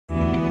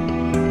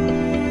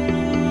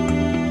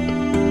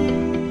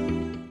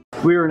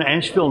We're in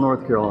Asheville,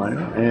 North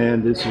Carolina,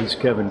 and this is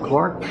Kevin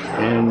Clark.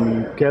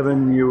 And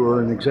Kevin, you were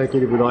an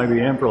executive with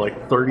IBM for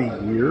like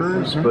 30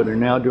 years, but are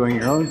now doing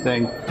your own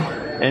thing.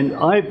 And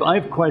I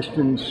have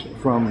questions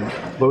from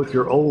both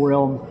your old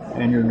realm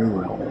and your new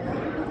realm.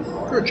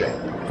 Sure,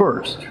 Jay.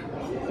 First,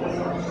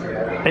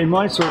 in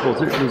my circles,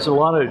 there's a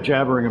lot of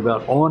jabbering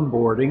about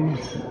onboarding,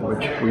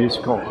 which we used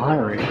to call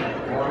hiring.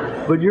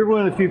 But you're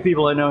one of the few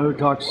people I know who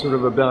talks sort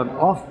of about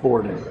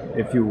offboarding,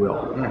 if you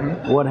will.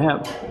 What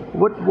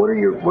are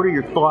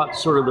your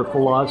thoughts, sort of the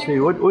philosophy?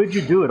 What did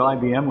you do at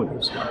IBM with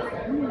this stuff?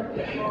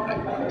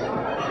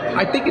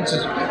 I think it's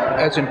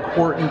as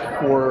important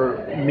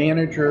for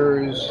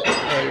managers.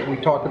 We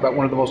talked about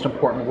one of the most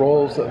important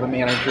roles of a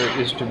manager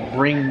is to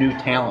bring new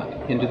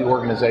talent into the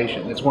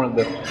organization. It's one of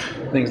the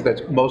things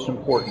that's most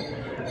important.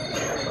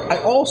 I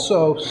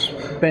also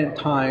spent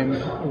time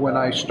when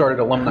I started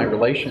alumni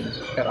relations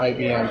at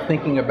IBM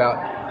thinking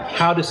about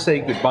how to say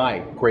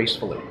goodbye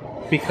gracefully,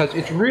 because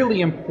it's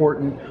really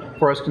important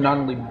for us to not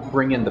only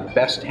bring in the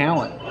best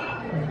talent,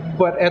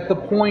 but at the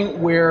point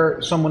where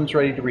someone's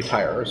ready to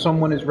retire or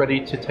someone is ready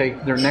to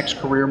take their next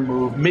career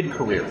move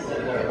mid-career,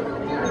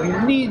 you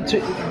need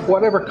to,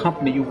 whatever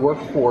company you work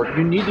for,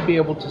 you need to be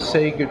able to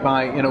say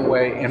goodbye in a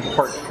way and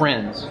part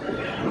friends,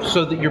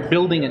 so that you're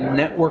building a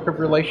network of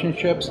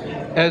relationships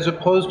as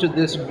opposed to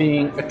this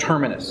being a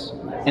terminus,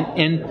 an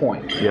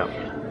endpoint. Yeah.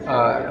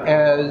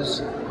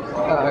 As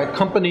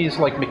companies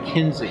like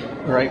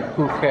McKinsey, right,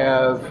 who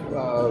have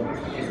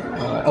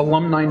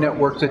alumni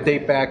networks that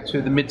date back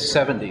to the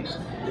mid-'70s,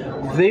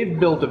 they've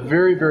built a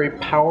very, very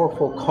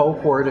powerful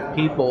cohort of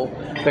people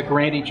that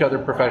grant each other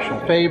professional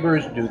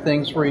favors, do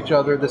things for each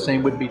other. The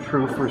same would be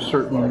true for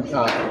certain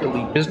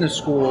elite business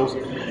schools.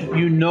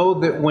 You know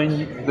that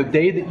when the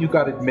day that you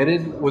got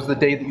admitted was the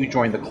day that you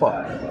joined the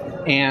club.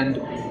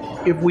 And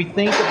if we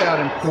think about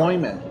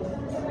employment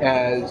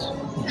as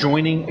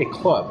joining a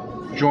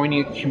club,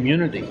 joining a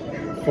community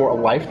for a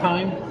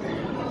lifetime,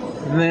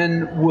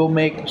 then we'll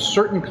make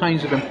certain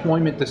kinds of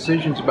employment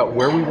decisions about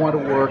where we want to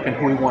work and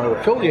who we want to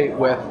affiliate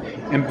with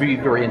and be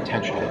very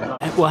intentional about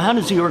it. Well, how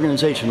does the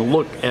organization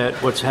look at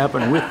what's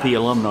happened with the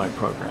alumni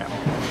program?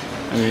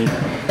 I mean,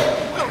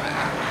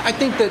 I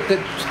think that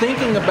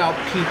thinking about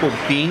people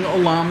being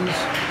alums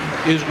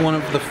is one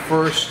of the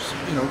first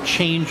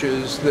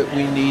changes that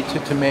we need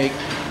to make,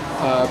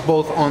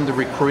 both on the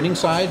recruiting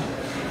side.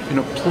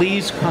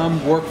 Please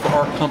come work for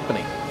our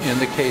company. In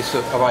the case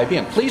of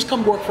IBM, please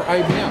come work for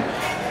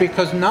IBM,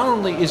 because not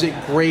only is it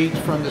great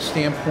from the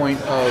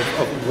standpoint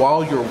of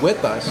while you're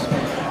with us,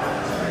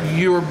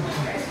 you're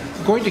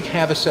going to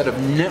have a set of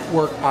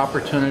network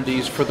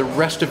opportunities for the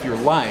rest of your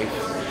life,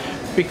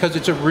 because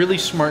it's a really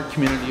smart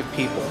community of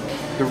people.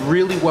 They're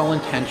really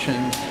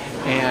well-intentioned,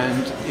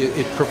 and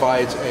it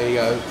provides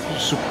a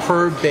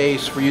superb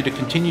base for you to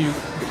continue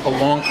a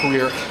long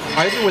career,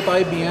 either with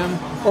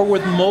IBM or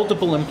with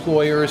multiple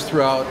employers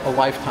throughout a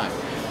lifetime.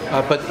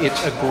 But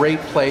it's a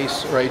great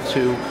place, right,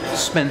 to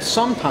spend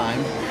some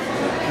time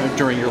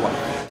during your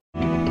life.